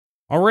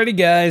Alrighty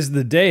guys,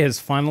 the day has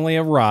finally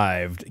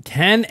arrived.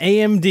 Can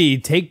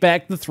AMD take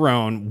back the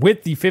throne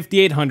with the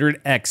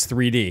 5800X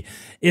 3D?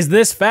 Is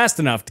this fast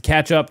enough to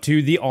catch up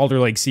to the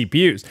Alder Lake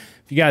CPUs?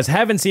 If you guys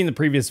haven't seen the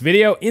previous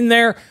video, in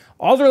there,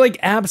 Alder Lake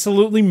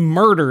absolutely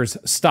murders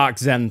stock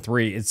Zen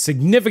 3. It's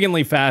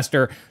significantly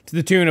faster to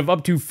the tune of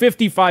up to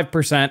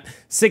 55%,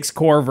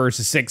 6-core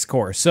versus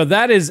 6-core. So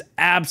that is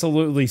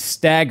absolutely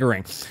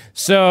staggering.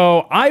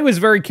 So I was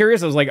very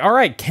curious. I was like, all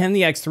right, can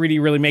the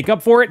X3D really make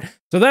up for it?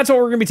 So that's what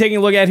we're going to be taking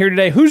a look at here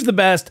today. Who's the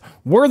best?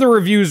 Were the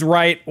reviews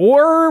right?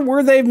 Or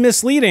were they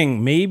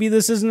misleading? Maybe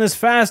this isn't as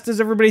fast as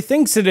everybody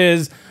thinks it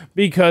is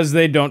because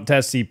they don't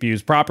test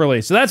CPUs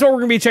properly. So that's what we're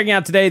going to be checking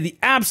out today. The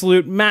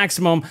absolute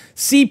maximum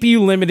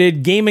CPU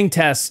limited gaming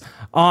tests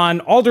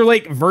on Alder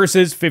Lake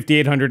versus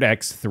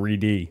 5800X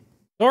 3D.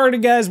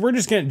 Alrighty guys, we're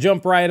just going to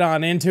jump right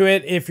on into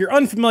it. If you're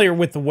unfamiliar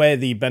with the way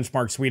the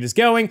benchmark suite is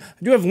going,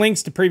 I do have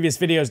links to previous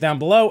videos down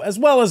below, as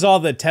well as all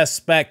the test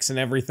specs and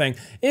everything,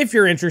 if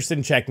you're interested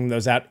in checking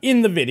those out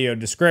in the video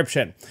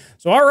description.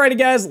 So alrighty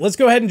guys, let's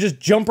go ahead and just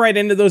jump right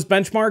into those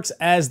benchmarks,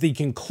 as the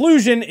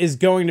conclusion is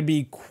going to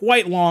be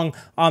quite long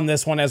on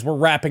this one as we're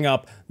wrapping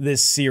up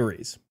this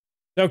series.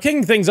 So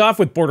kicking things off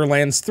with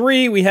Borderlands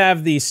 3, we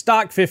have the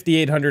stock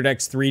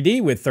 5800X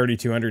 3D with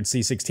 3200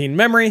 C16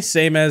 memory,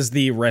 same as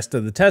the rest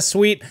of the test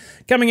suite,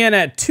 coming in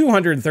at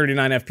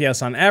 239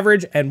 FPS on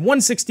average and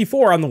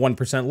 164 on the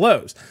 1%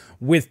 lows.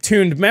 With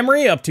tuned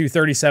memory up to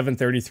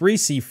 3733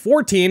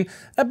 C14,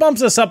 that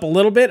bumps us up a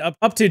little bit,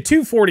 up to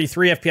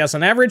 243 FPS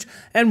on average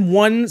and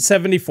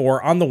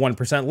 174 on the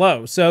 1%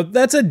 low. So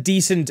that's a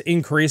decent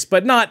increase,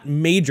 but not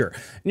major.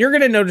 And you're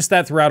going to notice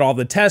that throughout all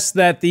the tests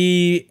that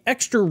the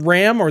extra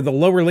RAM, or the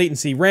lower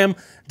latency RAM,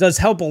 does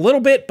help a little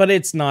bit, but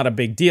it's not a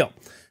big deal.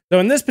 So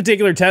in this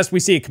particular test,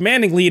 we see a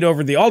commanding lead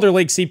over the Alder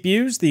Lake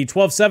CPUs. The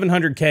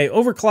 12700K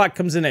overclock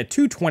comes in at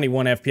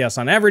 221 FPS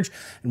on average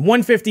and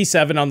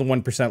 157 on the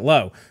 1%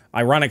 low.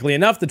 Ironically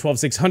enough, the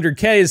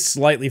 12600K is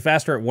slightly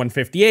faster at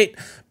 158,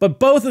 but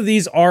both of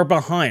these are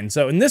behind.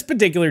 So in this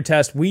particular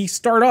test, we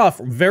start off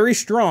very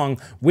strong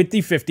with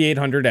the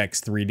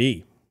 5800X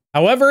 3D.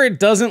 However, it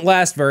doesn't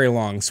last very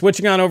long.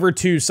 Switching on over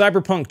to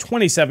Cyberpunk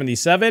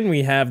 2077,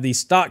 we have the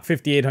stock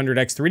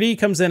 5800X 3D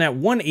comes in at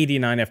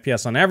 189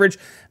 FPS on average,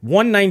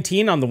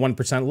 119 on the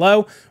 1%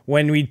 low.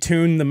 When we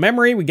tune the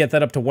memory, we get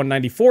that up to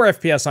 194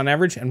 FPS on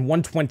average and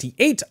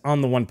 128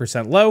 on the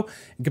 1% low.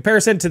 In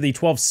comparison to the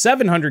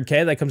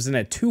 12700K, that comes in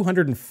at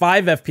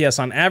 205 FPS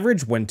on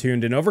average when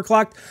tuned and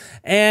overclocked,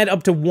 and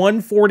up to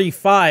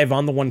 145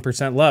 on the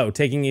 1% low,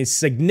 taking a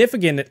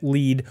significant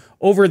lead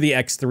over the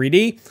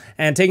X3D.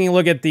 And taking a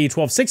look at the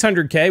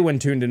 12600K when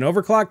tuned and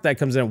overclocked, that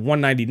comes in at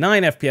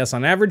 199 FPS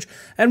on average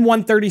and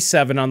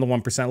 137 on the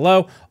 1%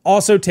 low,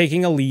 also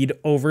taking a lead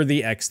over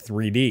the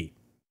X3D.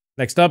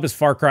 Next up is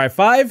Far Cry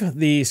 5.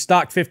 The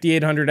stock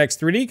 5800X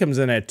 3D comes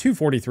in at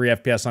 243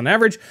 FPS on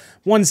average,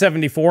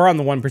 174 on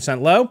the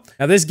 1% low.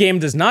 Now this game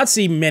does not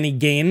see many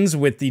gains,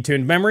 with the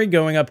tuned memory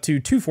going up to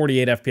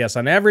 248 FPS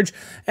on average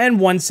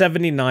and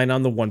 179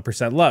 on the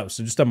 1% low.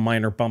 So just a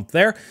minor bump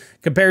there.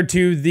 Compared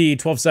to the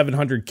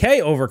 12700K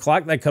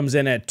overclock, that comes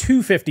in at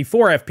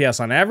 254 FPS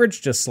on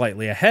average, just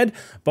slightly ahead,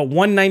 but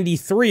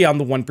 193 on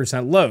the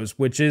 1% lows,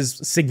 which is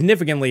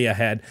significantly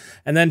ahead.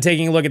 And then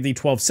taking a look at the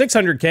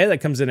 12600K,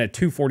 that comes in at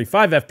 245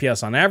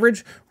 FPS on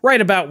average,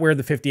 right about where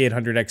the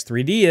 5800X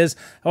 3D is.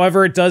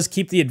 However, it does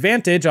keep the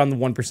advantage on the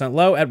 1%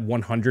 low at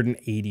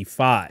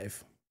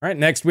 185. All right,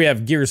 next we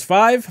have Gears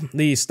 5.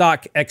 The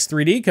stock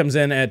X3D comes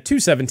in at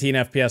 217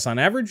 FPS on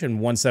average and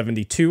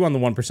 172 on the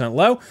 1%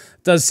 low.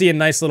 Does see a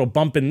nice little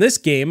bump in this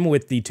game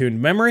with the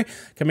tuned memory,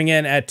 coming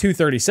in at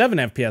 237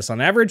 FPS on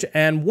average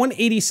and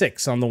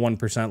 186 on the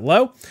 1%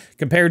 low.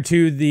 Compared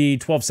to the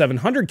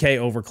 12700K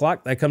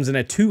overclock, that comes in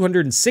at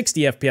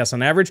 260 FPS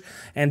on average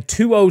and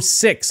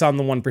 206 on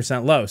the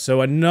 1% low.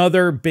 So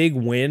another big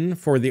win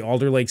for the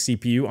Alder Lake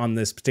CPU on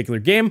this particular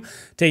game.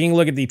 Taking a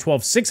look at the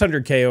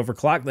 12600K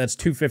overclock, that's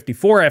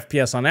 254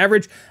 FPS on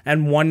average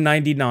and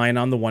 199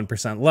 on the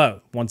 1% low.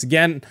 Once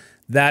again,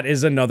 that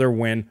is another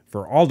win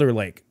for Alder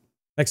Lake.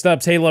 Next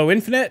up, Halo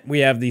Infinite. We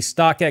have the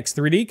stock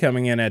X3D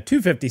coming in at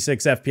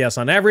 256 FPS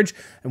on average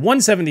and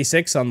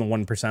 176 on the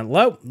 1%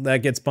 low. That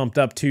gets bumped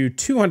up to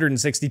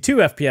 262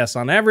 FPS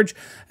on average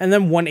and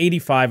then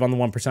 185 on the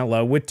 1%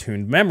 low with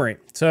tuned memory.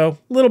 So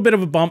a little bit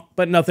of a bump,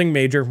 but nothing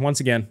major. Once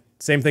again,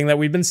 same thing that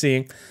we've been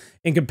seeing.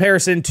 In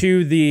comparison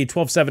to the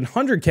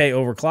 12700K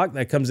overclock,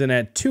 that comes in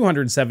at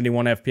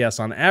 271 FPS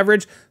on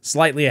average,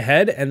 slightly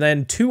ahead, and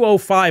then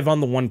 205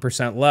 on the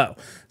 1% low.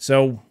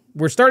 So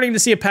we're starting to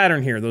see a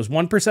pattern here. Those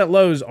 1%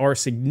 lows are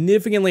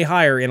significantly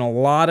higher in a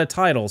lot of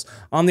titles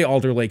on the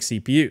Alder Lake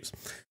CPUs.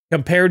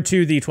 Compared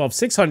to the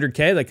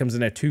 12600K, that comes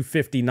in at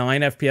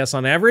 259 FPS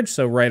on average,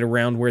 so right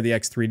around where the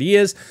X3D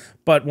is.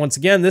 But once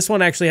again, this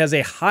one actually has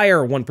a higher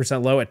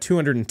 1% low at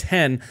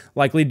 210,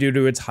 likely due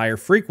to its higher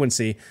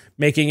frequency,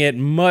 making it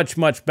much,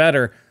 much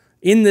better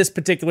in this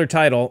particular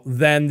title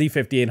than the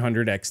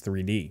 5800X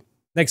 3D.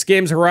 Next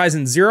game's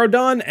Horizon Zero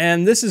Dawn,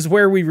 and this is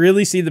where we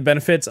really see the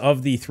benefits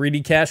of the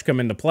 3D cache come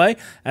into play,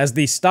 as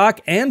the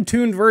stock and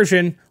tuned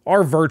version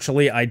are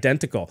virtually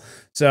identical.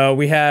 So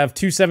we have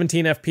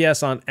 217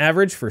 FPS on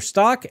average for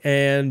stock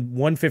and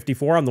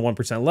 154 on the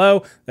 1%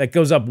 low. That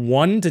goes up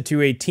 1 to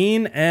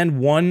 218 and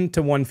 1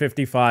 to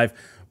 155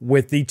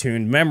 with the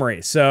tuned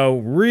memory. So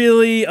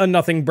really a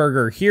nothing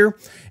burger here.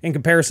 In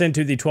comparison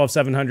to the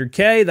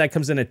 12700K, that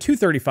comes in at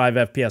 235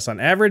 FPS on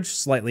average,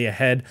 slightly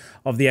ahead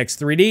of the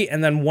X3D,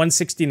 and then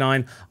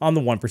 169 on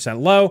the 1%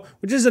 low,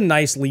 which is a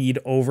nice lead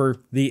over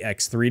the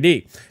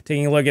X3D.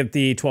 Taking a look at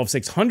the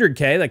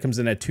 12600K, that comes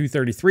in at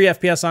 233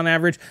 FPS on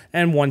average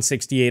and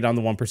 168 on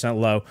the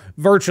 1% low,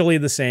 virtually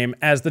the same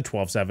as the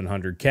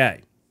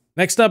 12700K.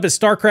 Next up is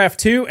Starcraft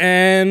 2,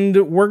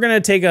 and we're going to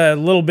take a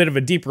little bit of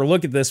a deeper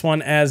look at this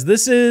one, as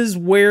this is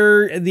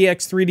where the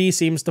X3D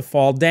seems to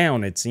fall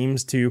down. It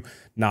seems to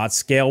not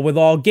scale with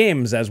all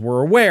games, as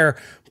we're aware,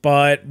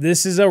 but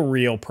this is a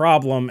real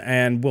problem,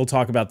 and we'll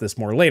talk about this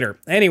more later.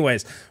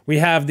 Anyways, we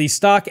have the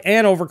stock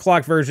and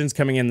overclocked versions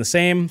coming in the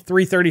same,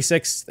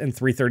 336 and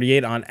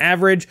 338 on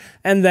average,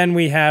 and then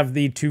we have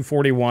the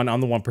 241 on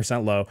the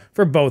 1% low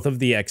for both of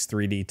the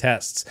X3D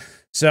tests.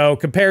 So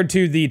compared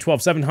to the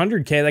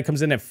 12700K, that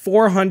comes in at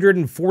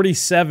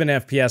 447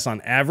 FPS on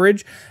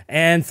average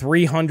and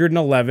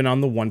 311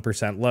 on the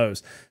 1%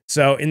 lows.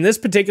 So in this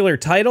particular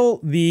title,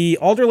 the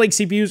Alder Lake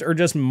CPUs are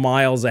just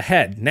miles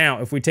ahead.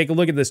 Now, if we take a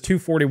look at this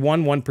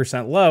 241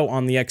 1% low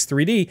on the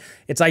X3D,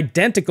 it's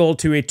identical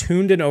to a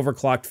tuned and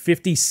overclocked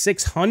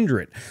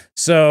 5600.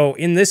 So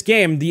in this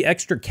game, the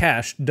extra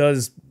cache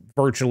does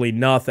virtually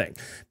nothing.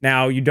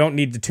 Now, you don't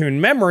need to tune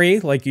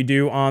memory like you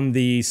do on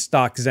the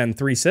stock Zen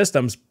 3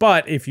 systems,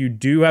 but if you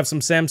do have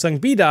some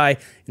Samsung B-Die,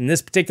 in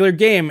this particular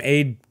game,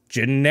 a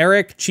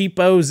generic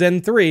cheapo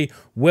Zen 3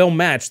 will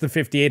match the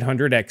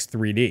 5800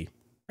 X3D.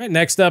 All right,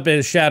 next up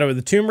is Shadow of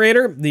the Tomb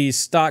Raider. The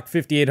stock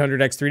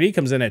 5800 X3D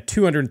comes in at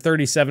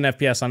 237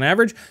 FPS on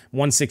average,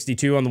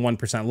 162 on the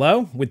 1%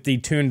 low. With the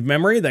tuned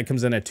memory, that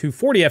comes in at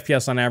 240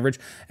 FPS on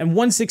average and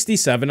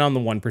 167 on the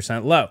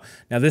 1% low.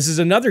 Now, this is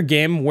another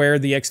game where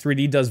the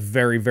X3D does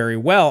very, very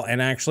well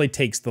and actually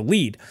takes the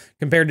lead.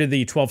 Compared to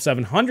the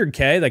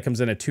 12700K, that comes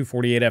in at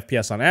 248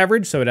 FPS on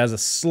average, so it has a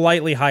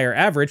slightly higher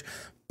average,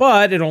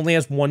 but it only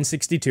has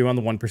 162 on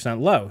the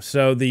 1% low.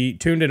 So the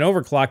tuned and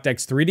overclocked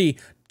X3D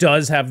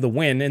does have the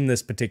win in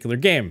this particular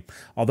game.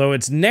 Although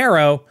it's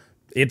narrow,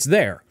 it's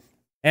there.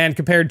 And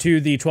compared to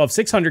the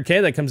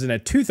 12600K, that comes in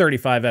at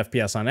 235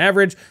 FPS on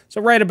average,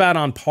 so right about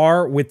on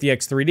par with the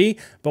X3D,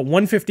 but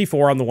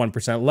 154 on the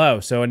 1% low.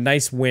 So a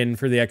nice win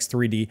for the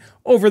X3D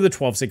over the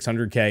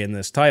 12600K in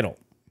this title.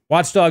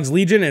 Watchdogs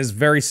Legion is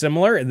very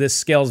similar. This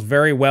scales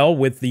very well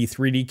with the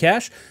 3D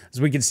cache. As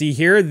we can see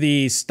here,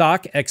 the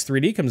stock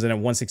X3D comes in at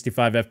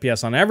 165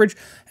 FPS on average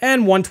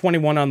and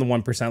 121 on the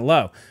 1%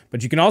 low.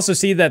 But you can also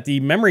see that the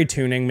memory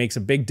tuning makes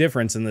a big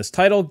difference in this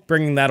title,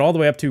 bringing that all the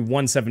way up to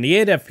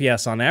 178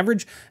 FPS on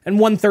average and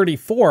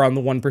 134 on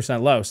the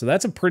 1% low. So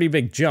that's a pretty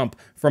big jump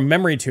from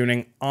memory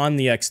tuning on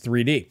the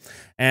X3D.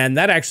 And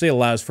that actually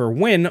allows for a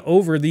win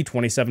over the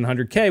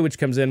 2700K, which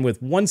comes in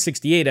with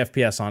 168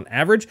 FPS on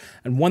average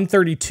and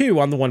 132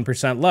 on the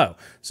 1% low.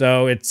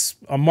 So it's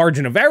a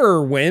margin of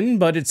error win,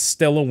 but it's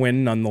still a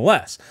win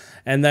nonetheless.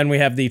 And then we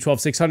have the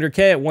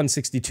 12600K at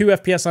 162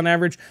 FPS on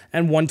average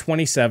and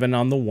 127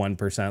 on the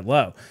 1%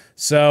 low.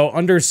 So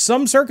under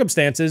some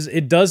circumstances,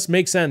 it does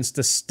make sense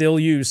to still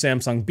use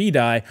Samsung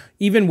B-Die,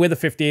 even with a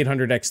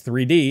 5800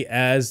 X3D,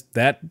 as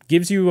that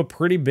gives you a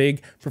pretty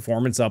big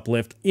performance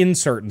uplift in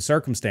certain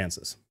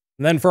circumstances.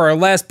 And then for our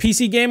last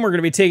PC game, we're going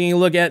to be taking a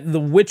look at The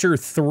Witcher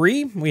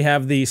 3. We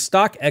have the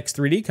stock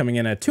X3D coming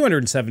in at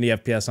 270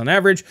 FPS on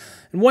average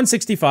and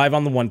 165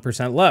 on the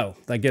 1% low.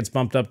 That gets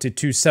bumped up to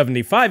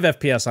 275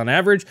 FPS on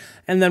average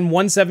and then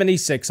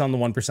 176 on the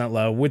 1%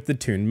 low with the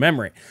tuned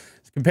memory.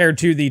 Compared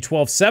to the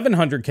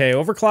 12700K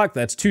overclock,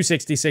 that's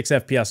 266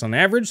 FPS on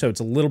average, so it's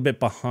a little bit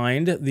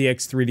behind the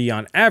X3D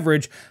on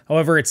average.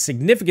 However, it's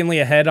significantly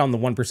ahead on the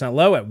 1%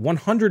 low at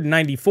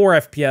 194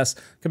 FPS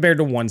compared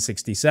to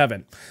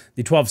 167.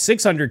 The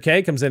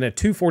 12600K comes in at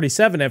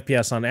 247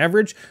 FPS on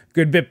average,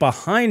 good bit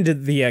behind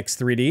the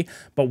X3D,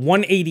 but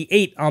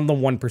 188 on the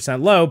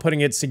 1% low,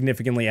 putting it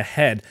significantly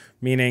ahead,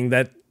 meaning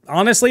that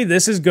honestly,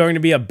 this is going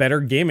to be a better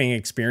gaming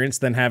experience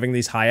than having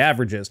these high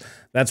averages.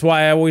 That's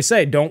why I always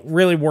say, don't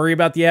really worry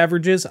about the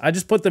averages. I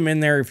just put them in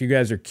there if you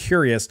guys are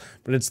curious,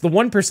 but it's the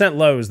 1%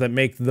 lows that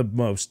make the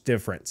most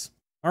difference.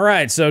 All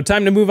right, so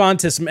time to move on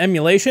to some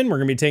emulation. We're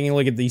going to be taking a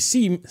look at the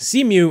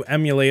CEMU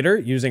emulator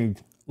using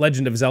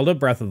Legend of Zelda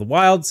Breath of the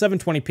Wild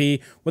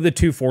 720p with a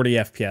 240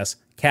 FPS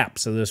cap.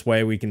 So this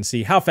way we can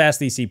see how fast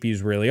these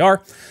CPUs really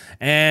are.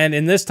 And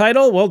in this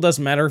title, well, it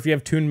doesn't matter if you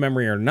have tuned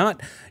memory or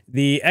not.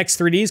 The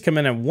X3Ds come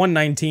in at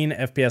 119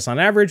 FPS on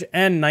average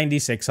and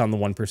 96 on the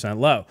 1%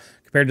 low.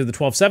 Compared to the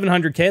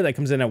 12700K, that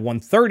comes in at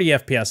 130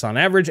 FPS on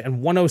average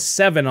and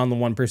 107 on the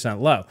 1%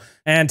 low.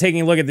 And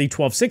taking a look at the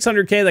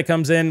 12600K, that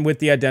comes in with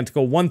the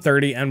identical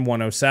 130 and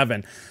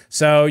 107.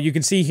 So you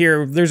can see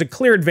here, there's a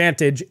clear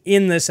advantage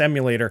in this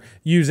emulator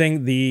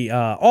using the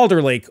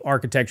Alder Lake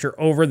architecture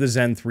over the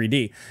Zen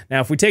 3D.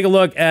 Now, if we take a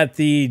look at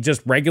the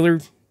just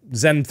regular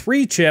Zen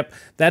 3 chip,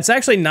 that's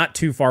actually not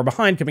too far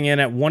behind, coming in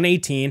at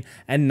 118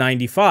 and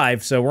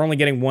 95. So we're only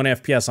getting 1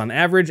 FPS on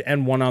average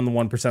and 1 on the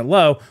 1%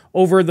 low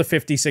over the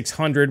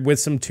 5600 with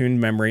some tuned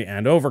memory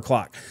and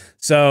overclock.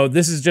 So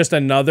this is just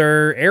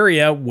another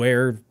area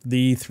where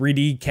the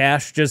 3D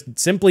cache just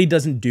simply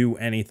doesn't do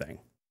anything.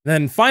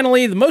 Then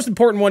finally, the most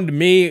important one to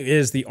me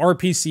is the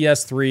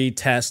RPCS3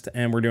 test,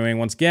 and we're doing,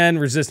 once again,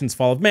 Resistance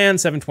Fall of Man,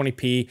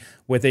 720p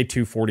with a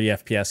 240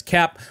 FPS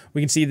cap.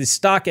 We can see the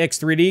stock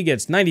X3D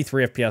gets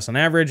 93 FPS on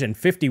average and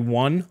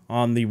 51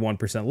 on the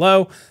 1%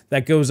 low.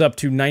 That goes up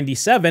to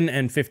 97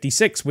 and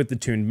 56 with the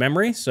tuned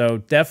memory, so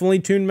definitely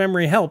tuned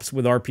memory helps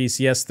with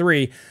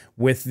RPCS3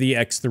 with the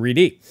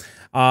X3D.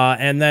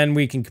 And then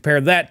we can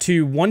compare that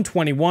to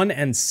 121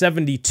 and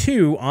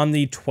 72 on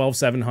the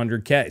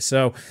 12700K.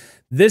 So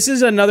this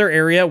is another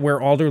area where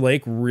Alder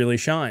Lake really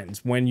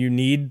shines. When you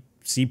need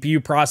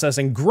CPU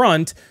processing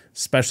grunt,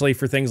 especially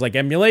for things like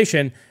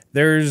emulation,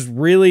 there's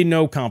really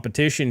no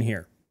competition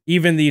here.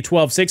 Even the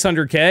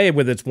 12600K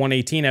with its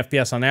 118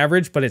 FPS on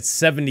average, but it's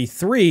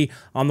 73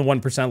 on the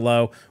 1%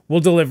 low, will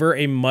deliver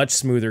a much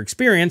smoother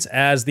experience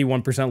as the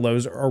 1%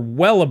 lows are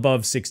well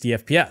above 60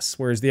 FPS,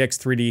 whereas the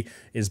X3D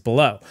is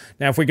below.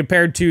 Now, if we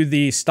compare to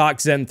the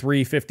stock Zen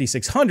 3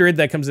 5600,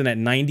 that comes in at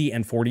 90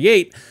 and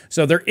 48.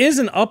 So there is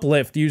an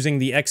uplift using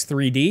the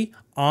X3D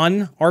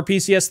on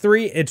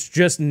RPCS3. It's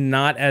just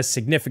not as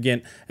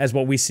significant as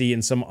what we see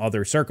in some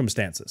other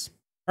circumstances.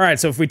 All right,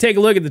 so if we take a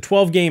look at the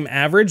 12-game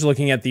average,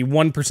 looking at the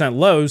 1%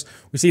 lows,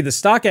 we see the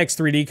stock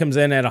X3D comes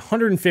in at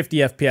 150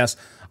 FPS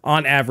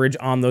on average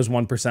on those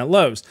 1%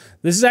 lows.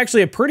 This is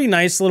actually a pretty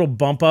nice little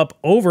bump up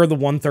over the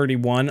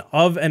 131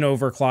 of an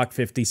overclock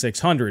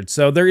 5600.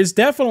 So there is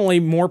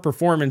definitely more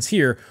performance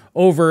here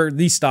over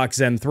the stock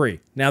Zen 3.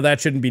 Now that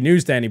shouldn't be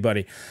news to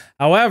anybody.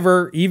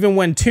 However, even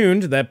when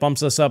tuned, that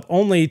bumps us up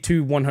only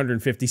to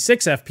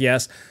 156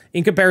 FPS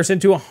in comparison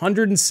to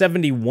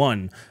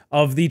 171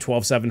 of the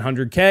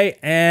 12700K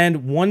and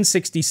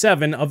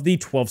 167 of the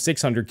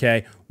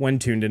 12600K when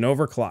tuned and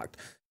overclocked.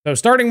 So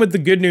starting with the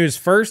good news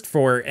first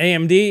for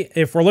AMD,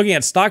 if we're looking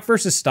at stock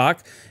versus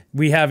stock,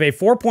 we have a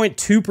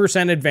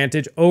 4.2%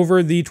 advantage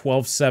over the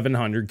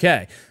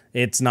 12700K.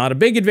 It's not a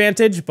big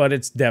advantage, but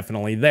it's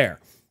definitely there.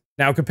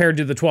 Now, compared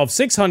to the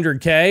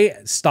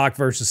 12600K, stock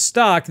versus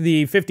stock,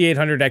 the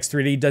 5800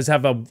 X3D does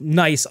have a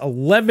nice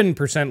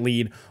 11%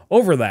 lead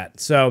over that.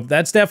 So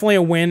that's definitely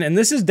a win, and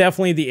this is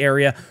definitely the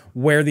area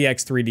where the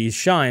X3D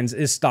shines,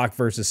 is stock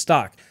versus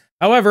stock.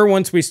 However,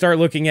 once we start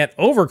looking at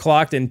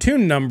overclocked and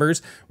tuned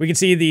numbers, we can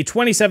see the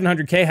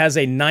 2700K has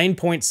a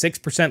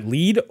 9.6%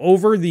 lead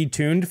over the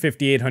tuned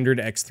 5800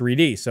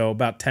 X3D, so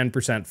about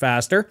 10%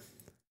 faster.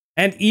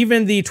 And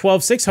even the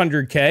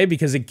 12600K,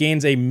 because it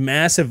gains a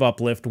massive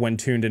uplift when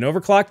tuned and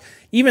overclocked,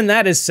 even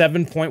that is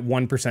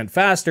 7.1%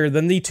 faster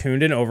than the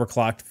tuned and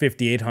overclocked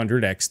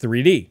 5800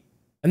 X3D.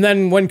 And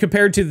then when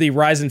compared to the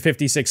Ryzen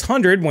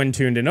 5600 when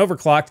tuned and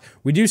overclocked,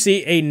 we do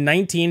see a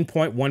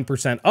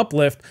 19.1%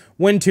 uplift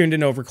when tuned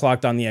and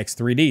overclocked on the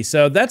X3D.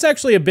 So that's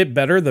actually a bit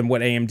better than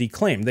what AMD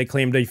claimed. They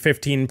claimed a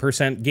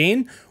 15%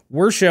 gain.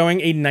 We're showing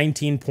a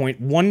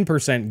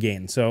 19.1%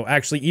 gain. So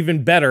actually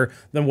even better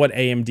than what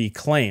AMD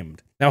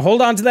claimed. Now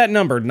hold on to that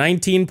number,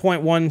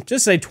 19.1,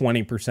 just say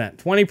 20%,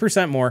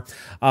 20% more.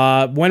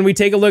 When we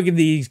take a look at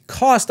the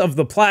cost of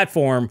the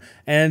platform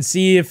and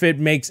see if it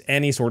makes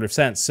any sort of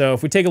sense. So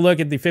if we take a look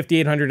at the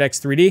 5800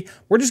 X3D,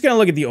 we're just gonna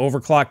look at the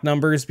overclock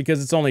numbers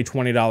because it's only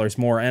 $20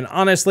 more. And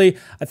honestly,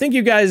 I think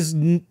you guys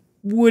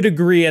would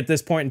agree at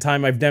this point in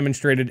time I've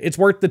demonstrated it's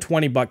worth the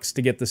 20 bucks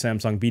to get the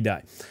Samsung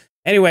B-Die.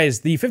 Anyways,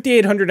 the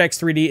 5800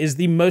 X3D is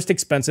the most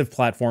expensive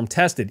platform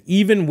tested,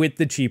 even with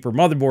the cheaper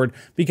motherboard,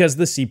 because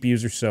the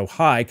CPUs are so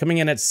high, coming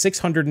in at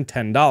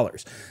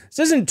 $610. This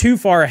isn't too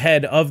far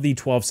ahead of the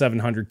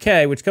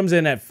 12700K, which comes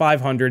in at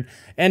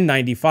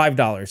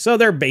 $595, so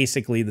they're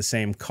basically the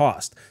same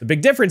cost. The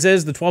big difference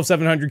is the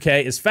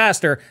 12700K is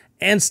faster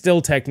and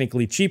still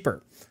technically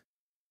cheaper.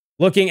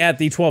 Looking at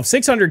the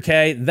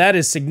 12600K, that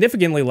is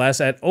significantly less,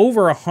 at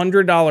over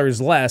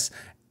 $100 less,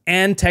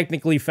 and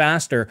technically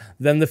faster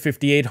than the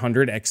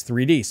 5800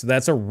 X3D. So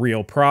that's a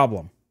real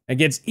problem. It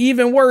gets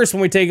even worse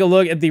when we take a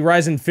look at the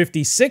Ryzen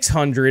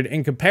 5600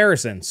 in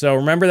comparison. So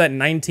remember that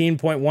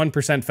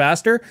 19.1%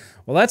 faster?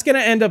 Well, that's going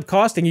to end up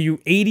costing you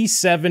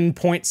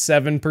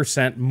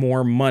 87.7%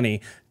 more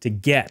money to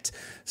get.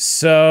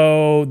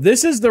 So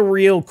this is the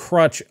real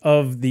crutch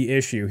of the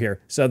issue here.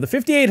 So the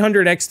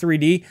 5800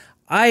 X3D,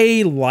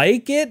 I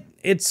like it.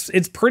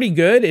 It's pretty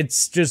good.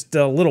 It's just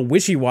a little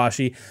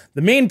wishy-washy.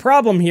 The main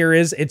problem here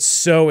is it's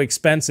so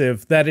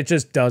expensive that it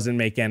just doesn't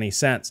make any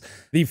sense.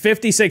 The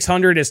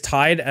 5600 is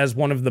tied as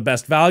one of the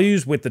best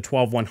values with the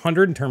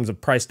 12100 in terms of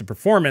price to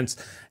performance,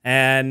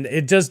 and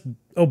it just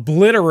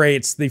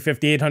obliterates the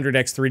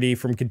 5800X3D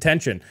from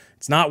contention.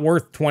 It's not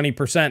worth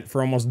 20%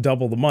 for almost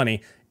double the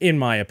money, in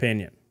my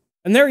opinion.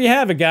 And there you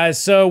have it,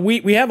 guys. So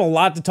we have a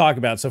lot to talk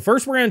about. So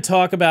first we're going to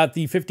talk about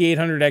the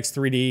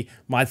 5800X3D,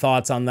 my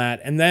thoughts on that,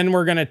 and then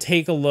we're going to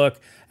take a look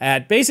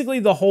at basically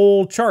the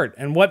whole chart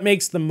and what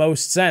makes the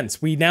most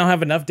sense. We now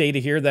have enough data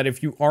here that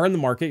if you are in the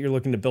market, you're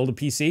looking to build a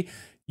PC,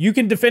 you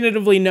can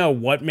definitively know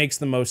what makes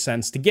the most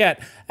sense to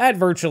get at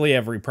virtually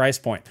every price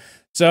point.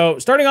 So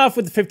starting off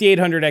with the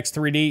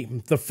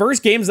 5800X3D, the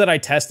first games that I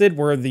tested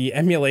were the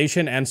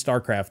emulation and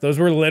Starcraft. Those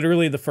were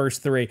literally the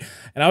first three.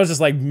 And I was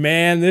just like,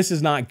 man, this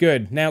is not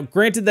good. Now,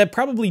 granted, that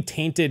probably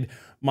tainted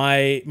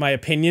my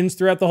opinions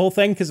throughout the whole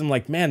thing, because I'm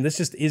like, man, this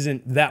just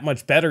isn't that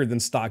much better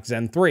than stock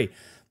Zen 3.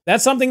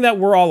 That's something that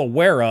we're all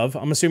aware of.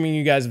 I'm assuming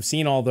you guys have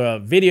seen all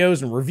the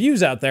videos and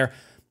reviews out there.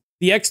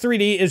 The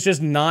X3D is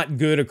just not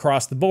good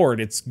across the board.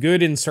 It's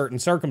good in certain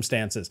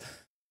circumstances.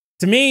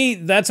 To me,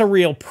 that's a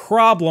real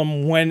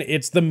problem when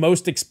it's the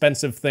most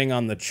expensive thing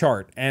on the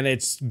chart, and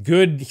it's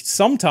good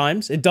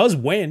sometimes. It does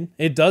win.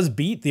 It does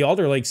beat the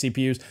Alder Lake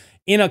CPUs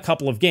in a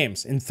couple of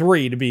games, in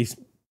 3 to be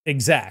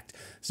exact.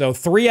 So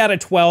 3 out of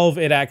 12,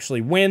 it actually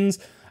wins,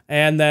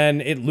 and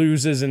then it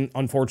loses,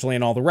 unfortunately,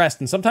 in all the rest,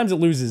 and sometimes it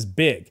loses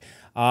big.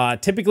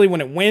 Typically, when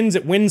it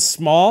wins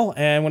small,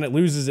 and when it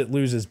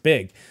loses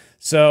big.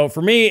 So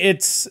for me,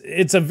 it's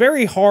a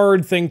very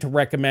hard thing to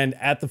recommend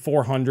at the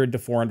 $400 to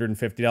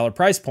 $450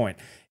 price point.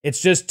 It's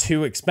just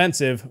too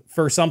expensive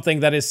for something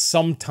that is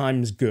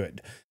sometimes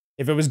good.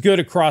 If it was good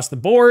across the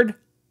board,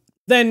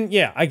 then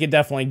yeah, I could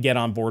definitely get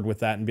on board with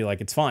that and be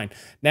like, it's fine.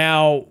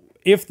 Now,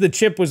 if the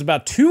chip was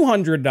about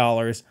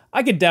 $200,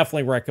 I could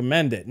definitely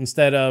recommend it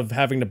instead of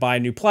having to buy a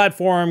new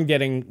platform,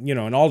 getting, you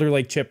know, an Alder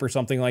Lake chip or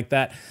something like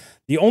that.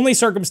 The only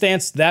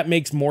circumstance that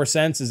makes more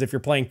sense is if you're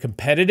playing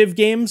competitive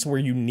games where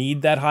you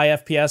need that high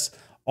FPS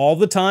all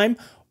the time,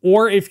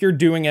 or if you're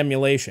doing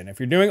emulation. If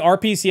you're doing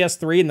RPCS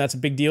 3 and that's a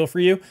big deal for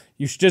you,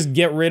 you should just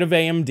get rid of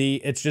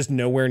AMD. It's just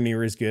nowhere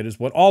near as good as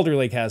what Alder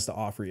Lake has to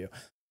offer you.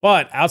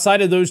 But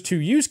outside of those two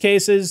use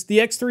cases, the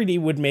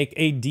X3D would make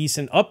a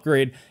decent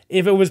upgrade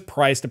if it was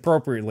priced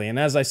appropriately. And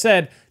as I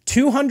said,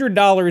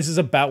 $200 is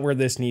about where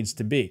this needs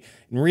to be.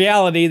 In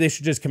reality, they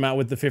should just come out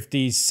with the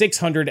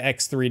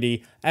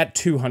 5600X3D at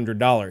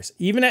 $200.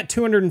 Even at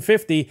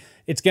 $250,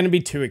 it's going to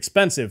be too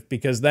expensive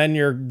because then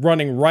you're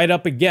running right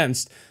up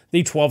against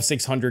the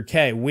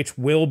 12600K, which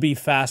will be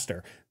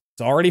faster.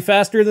 It's already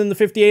faster than the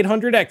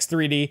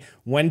 5800X3D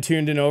when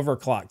tuned and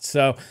overclocked.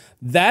 So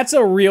that's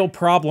a real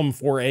problem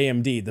for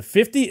AMD. The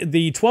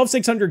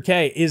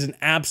 12600K is an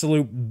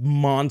absolute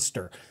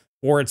monster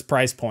for its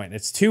price point.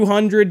 It's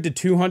 $200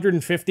 to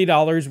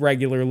 $250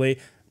 regularly.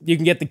 You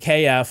can get the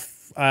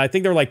KF. I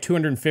think they were like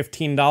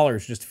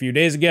 $215 just a few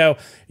days ago.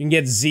 You can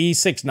get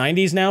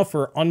Z690s now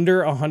for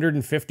under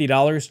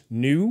 $150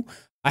 new.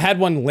 I had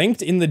one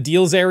linked in the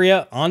deals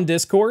area on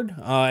Discord.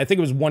 I think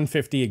it was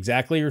 $150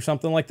 exactly or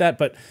something like that.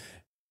 But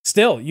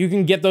still, you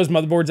can get those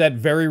motherboards at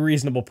very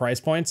reasonable price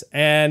points.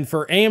 And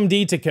for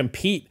AMD to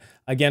compete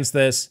against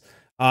this,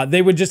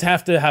 they would just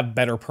have to have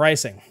better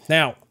pricing.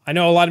 Now, I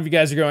know a lot of you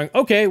guys are going,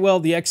 okay, well,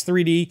 the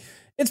X3D,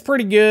 it's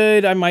pretty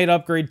good. I might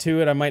upgrade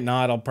to it. I might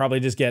not. I'll probably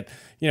just get,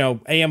 you know,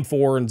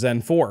 AM4 and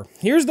Zen 4.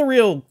 Here's the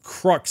real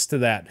crux to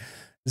that.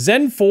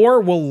 Zen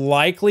 4 will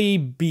likely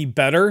be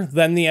better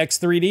than the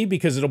X3D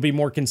because it'll be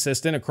more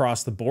consistent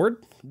across the board,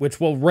 which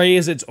will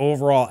raise its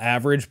overall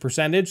average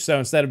percentage. So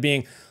instead of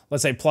being,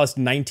 let's say, plus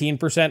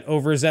 19%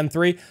 over Zen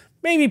 3,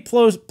 maybe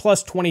plus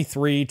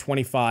 23,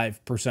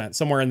 25%,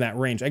 somewhere in that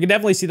range. I could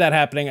definitely see that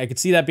happening. I could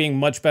see that being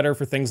much better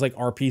for things like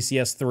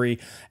RPCS 3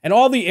 and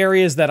all the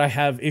areas that I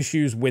have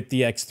issues with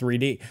the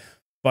X3D.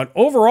 But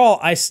overall,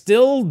 I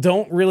still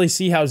don't really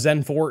see how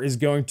Zen 4 is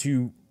going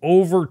to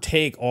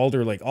overtake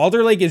Alder Lake.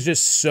 Alder Lake is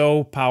just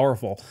so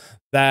powerful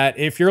that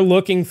if you're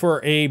looking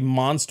for a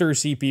monster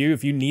CPU,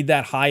 if you need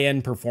that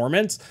high-end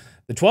performance,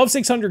 the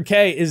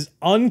 12600K is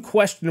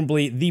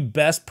unquestionably the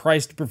best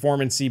priced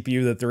performance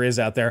CPU that there is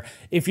out there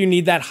if you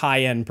need that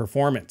high-end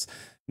performance.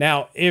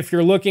 Now, if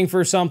you're looking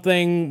for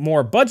something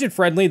more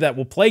budget-friendly that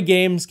will play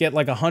games, get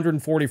like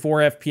 144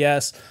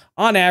 FPS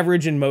on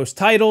average in most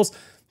titles,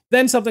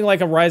 then something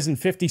like a Ryzen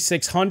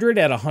 5600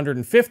 at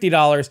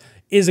 $150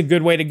 is a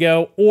good way to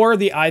go, or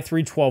the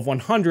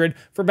i3-12100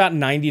 for about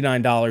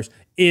 $99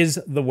 is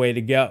the way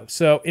to go.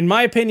 So in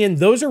my opinion,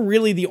 those are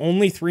really the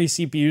only three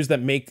CPUs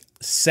that make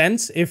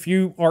sense if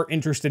you are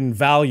interested in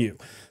value.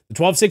 The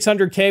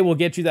 12600K will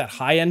get you that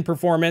high-end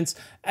performance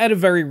at a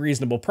very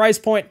reasonable price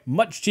point,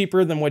 much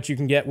cheaper than what you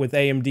can get with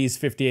AMD's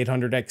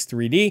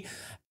 5800X3D,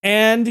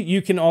 and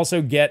you can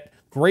also get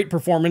great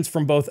performance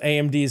from both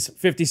AMD's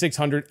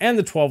 5600 and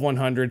the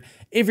 12100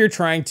 if you're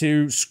trying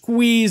to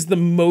squeeze the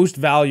most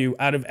value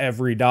out of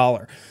every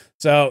dollar.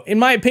 So in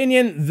my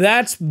opinion,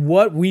 that's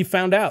what we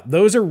found out.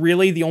 Those are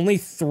really the only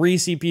three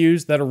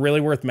CPUs that are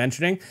really worth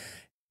mentioning.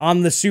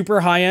 On the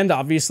super high end,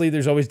 obviously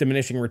there's always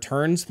diminishing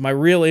returns. My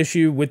real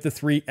issue with the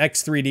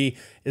X3D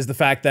is the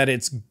fact that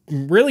it's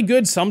really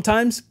good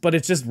sometimes, but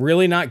it's just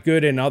really not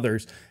good in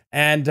others.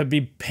 And to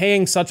be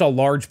paying such a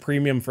large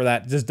premium for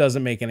that just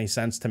doesn't make any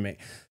sense to me.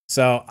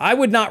 So I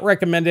would not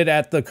recommend it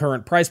at the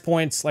current price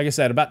points. Like I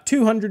said, about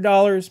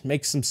 $200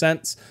 makes some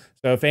sense.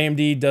 So if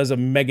AMD does a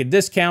mega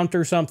discount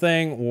or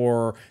something,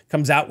 or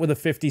comes out with a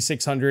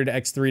 5600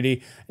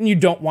 X3D, and you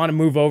don't want to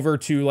move over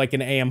to like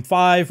an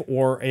AM5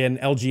 or an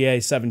LGA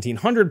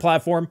 1700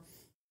 platform,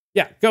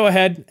 yeah, go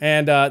ahead.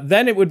 And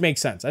then it would make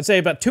sense. I'd say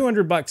about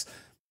 $200.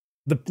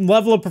 The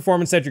level of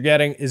performance that you're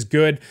getting is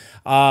good.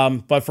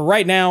 But for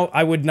right now,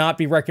 I would not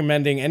be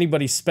recommending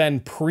anybody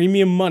spend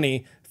premium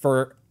money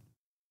for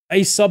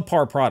a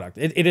subpar product.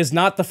 It is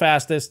not the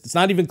fastest. It's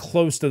not even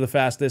close to the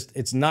fastest.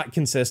 It's not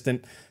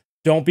consistent.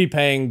 Don't be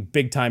paying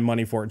big time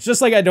money for it. It's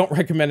just like I don't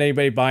recommend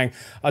anybody buying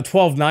a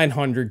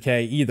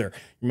 12900K either.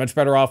 You're much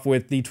better off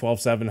with the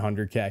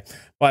 12700K.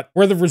 But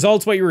were the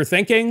results what you were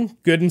thinking?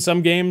 Good in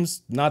some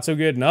games, not so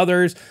good in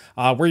others.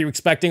 Were you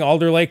expecting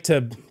Alder Lake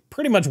to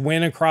pretty much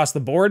win across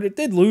the board? It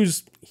did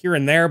lose here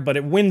and there, but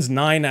it wins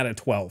 9 out of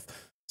 12.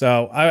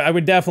 So I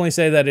would definitely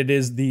say that it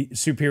is the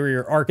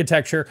superior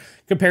architecture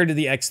compared to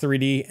the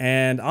X3D.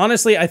 And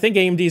honestly, I think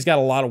AMD's got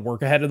a lot of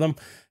work ahead of them.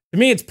 To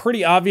me, it's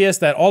pretty obvious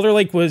that Alder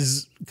Lake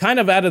was kind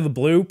of out of the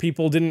blue.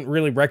 People didn't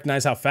really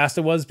recognize how fast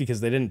it was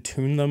because they didn't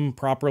tune them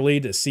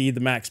properly to see the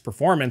max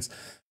performance.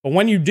 But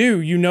when you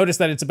do, you notice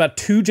that it's about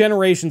 2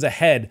 generations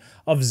ahead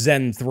of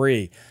Zen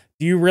 3.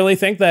 Do you really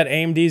think that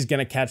AMD is going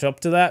to catch up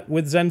to that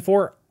with Zen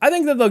 4? I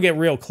think that they'll get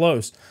real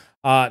close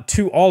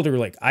to Alder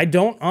Lake. I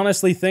don't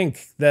honestly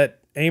think that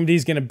AMD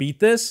is going to beat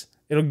this.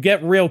 It'll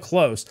get real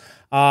close.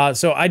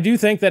 So I do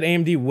think that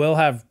AMD will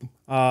have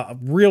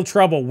real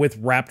trouble with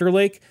Raptor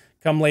Lake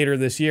come later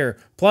this year.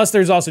 Plus,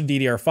 there's also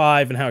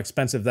DDR5 and how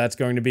expensive that's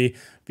going to be,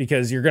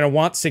 because you're going to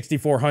want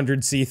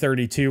 6400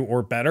 C32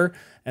 or better,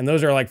 and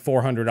those are like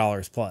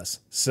 $400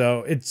 plus.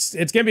 So it's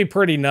going to be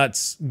pretty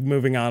nuts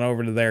moving on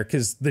over to there,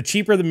 because the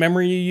cheaper the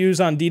memory you use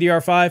on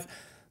DDR5,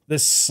 the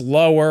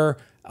slower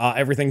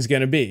everything's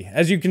going to be,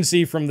 as you can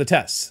see from the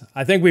tests.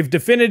 I think we've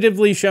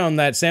definitively shown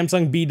that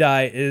Samsung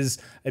B-Die is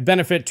a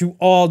benefit to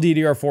all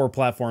DDR4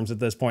 platforms at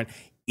this point,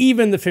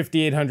 even the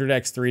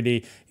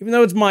 5800X3D, even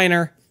though it's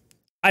minor.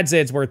 I'd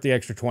say it's worth the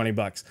extra 20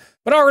 bucks.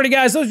 But alrighty,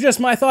 guys, those are just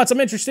my thoughts. I'm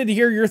interested to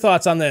hear your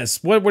thoughts on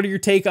this. What are your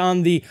take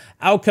on the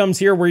outcomes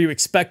here? Were you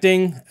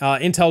expecting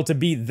Intel to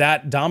be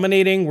that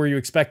dominating? Were you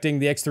expecting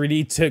the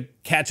X3D to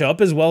catch up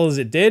as well as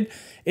it did?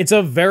 It's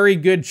a very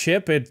good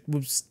chip. It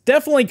was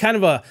definitely kind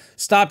of a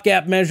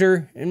stopgap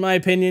measure, in my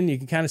opinion. You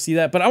can kind of see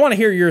that. But I want to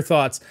hear your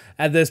thoughts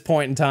at this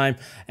point in time.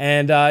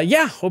 And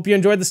yeah, hope you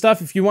enjoyed the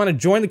stuff. If you want to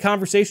join the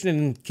conversation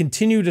and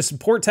continue to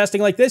support testing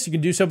like this, you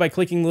can do so by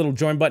clicking the little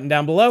join button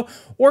down below,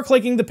 or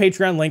clicking the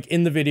Patreon link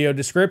in the video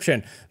description.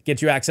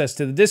 Get you access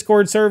to the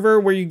Discord server,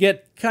 where you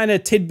get kind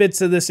of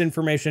tidbits of this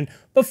information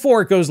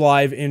before it goes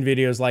live in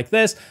videos like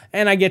this.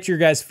 And I get your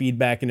guys'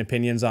 feedback and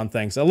opinions on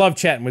things. I love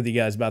chatting with you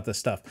guys about this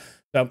stuff.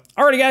 So,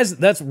 alrighty, guys,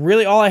 that's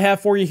really all I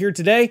have for you here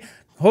today.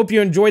 Hope you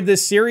enjoyed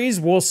this series.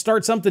 We'll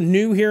start something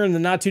new here in the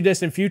not too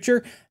distant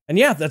future. And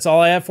yeah, that's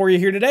all I have for you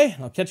here today.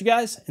 I'll catch you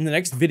guys in the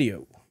next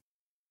video.